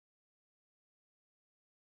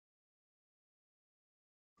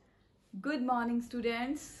Good morning,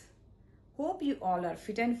 students. Hope you all are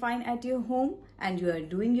fit and fine at your home and you are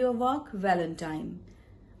doing your work well on time.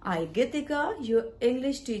 I, Gitika, your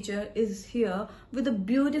English teacher, is here with a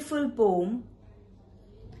beautiful poem,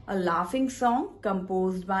 a laughing song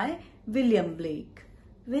composed by William Blake.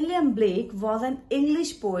 William Blake was an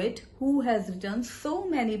English poet who has written so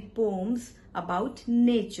many poems about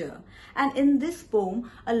nature. And in this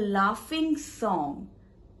poem, a laughing song,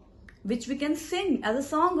 which we can sing as a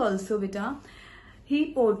song also, beta.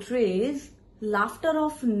 He portrays laughter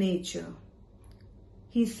of nature.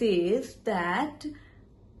 He says that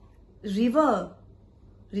rivers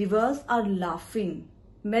are laughing.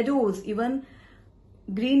 Meadows, even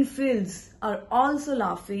green fields are also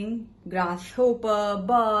laughing. Grasshopper,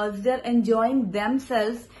 birds, they are enjoying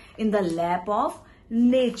themselves in the lap of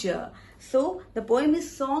nature. So the poem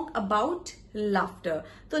is song about laughter.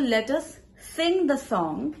 So let us sing the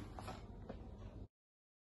song.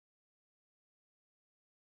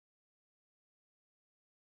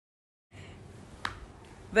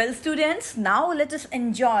 Well, students, now let us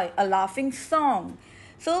enjoy a laughing song.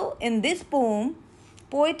 So, in this poem,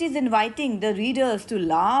 poet is inviting the readers to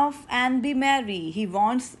laugh and be merry. He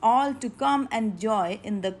wants all to come and join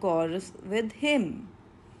in the chorus with him.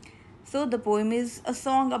 So, the poem is a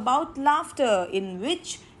song about laughter in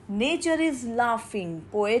which nature is laughing.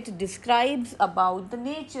 Poet describes about the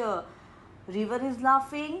nature. River is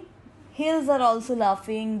laughing. Hills are also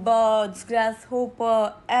laughing, birds,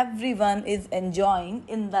 grasshopper, everyone is enjoying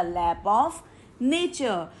in the lap of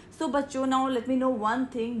nature. So, bachcho, now let me know one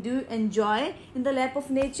thing. Do you enjoy in the lap of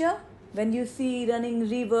nature? When you see running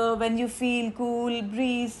river, when you feel cool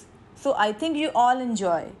breeze. So, I think you all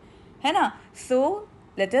enjoy. Hai na? So,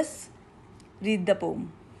 let us read the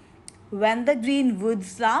poem. When the green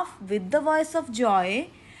woods laugh with the voice of joy,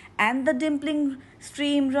 and the dimpling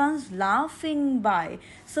stream runs laughing by.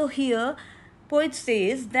 So here, poet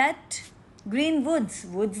says that green woods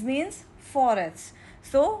means forests.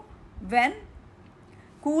 So when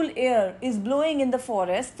cool air is blowing in the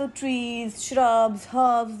forest, so trees, shrubs,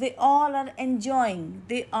 herbs, they all are enjoying.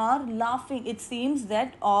 They are laughing. It seems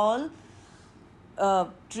that all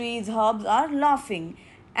trees, herbs are laughing.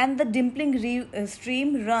 And the dimpling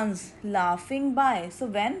stream runs laughing by. So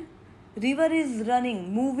when river is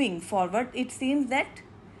running, moving forward, it seems that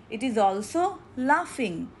it is also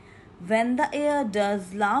laughing. When the air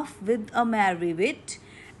does laugh with a merry wit,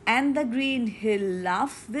 and the green hill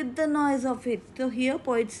laughs with the noise of it. So here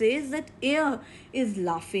poet says that air is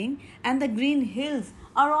laughing and the green hills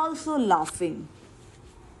are also laughing.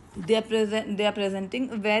 They are presenting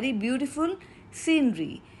a very beautiful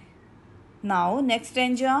scenery. Now next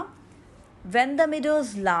stanza. When the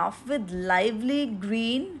meadows laugh with lively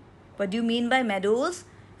green. What do you mean by meadows?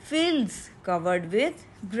 Fields covered with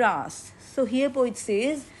grass. So here poet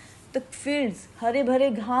says the fields, hare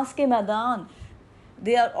bhare घास के मैदान,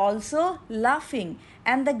 they are also laughing.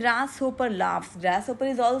 And the grasshopper laughs. Grasshopper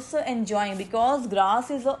is also enjoying because grass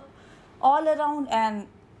is all around and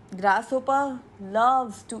grasshopper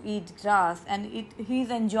loves to eat grass and he is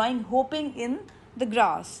enjoying hopping in the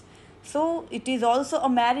grass. So it is also a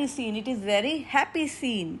merry scene. It is very happy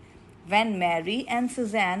scene. When Mary and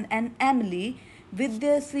Suzanne and Emily with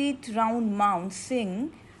their sweet round mouths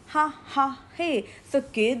sing ha ha hey. So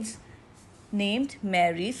kids named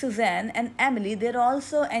Mary, Suzanne and Emily, they are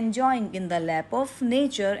also enjoying in the lap of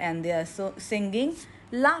nature and they are singing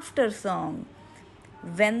laughter song.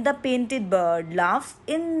 When the painted bird laughs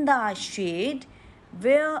in the shade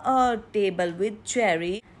where a table with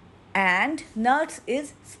cherry and nuts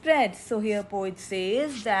is spread. So here poet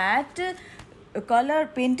says that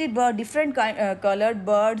painted bird, different colored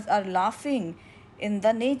birds are laughing in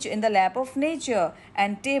the lap of nature,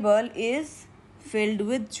 and table is filled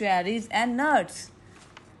with cherries and nuts.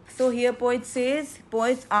 So here poet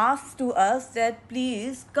asks to us that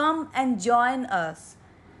please come and join us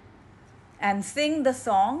and sing the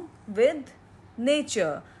song with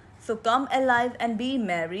nature. So come alive and be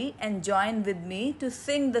merry and join with me to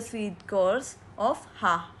sing the sweet chorus of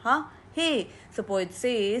ha ha hey. So poet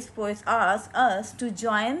asks us to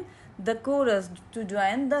join the chorus, to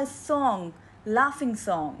join the song, laughing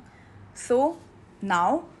song. So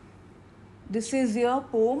now this is your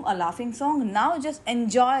poem, a laughing song. Now just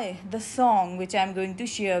enjoy the song which I am going to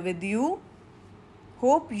share with you.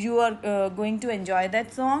 Hope you are going to enjoy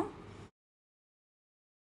that song.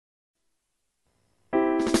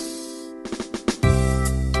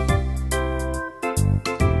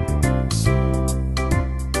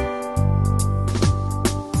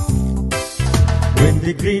 When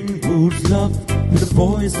the green woods laugh with a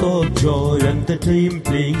voice of joy and the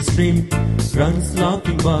twinkling stream runs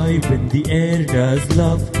laughing by when the air does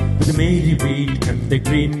laugh with the merry beat and the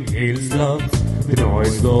green hills laugh with the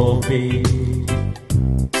noise of it.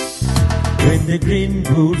 When the green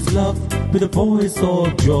woods laugh with a voice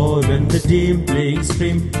of joy and the twinkling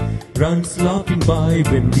stream runs laughing by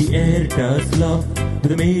when the air does laugh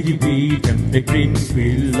with a merry beat and the green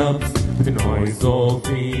field laughs with the noise of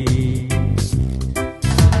it.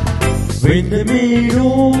 When the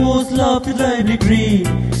meadows laugh with lively green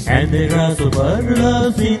and the grasshopper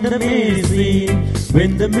laughs in the merry scene.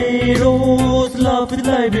 When the meadows laugh with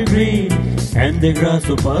lively green and the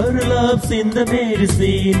grasshopper laughs in the merry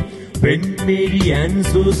scene. When Mary and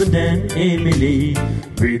Susan and Emily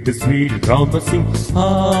with the sweet drama sing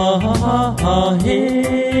ha ha ha ha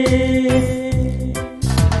hey.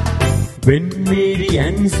 When Mary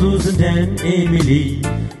and Susan and Emily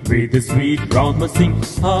with the sweet drama sing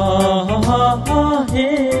ha ha ha ha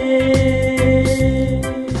hey.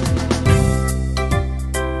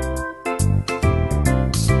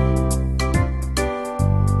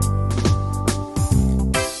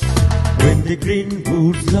 When the green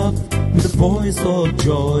woods laugh with a voice of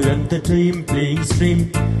joy and the twinkling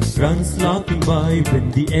stream runs laughing by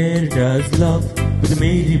when the air does laugh with a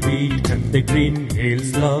merry beat and the green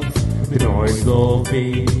hills laugh with the noise of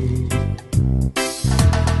it.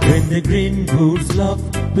 When the green woods laugh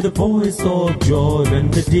with a voice of joy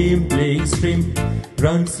and the twinkling stream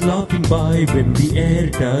runs laughing by when the air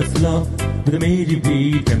does laugh with a merry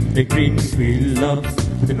beat and the green field laughs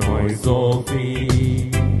with the noise of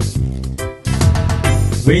it.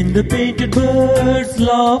 When the painted birds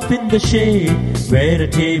laugh in the shade where a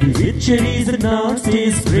table with cherries and nuts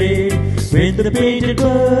is spread. When the painted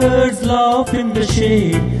birds laugh in the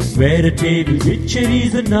shade where a table with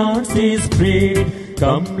cherries and nuts is spread.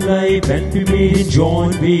 Come live and be merry, join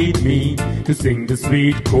with me to sing the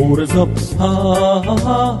sweet chorus of ha ha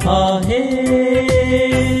ha ha hey.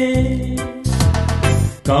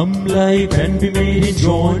 Come live and be merry,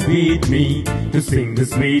 join with me to sing the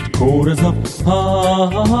sweet chorus of ha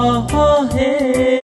ha ha ha hey.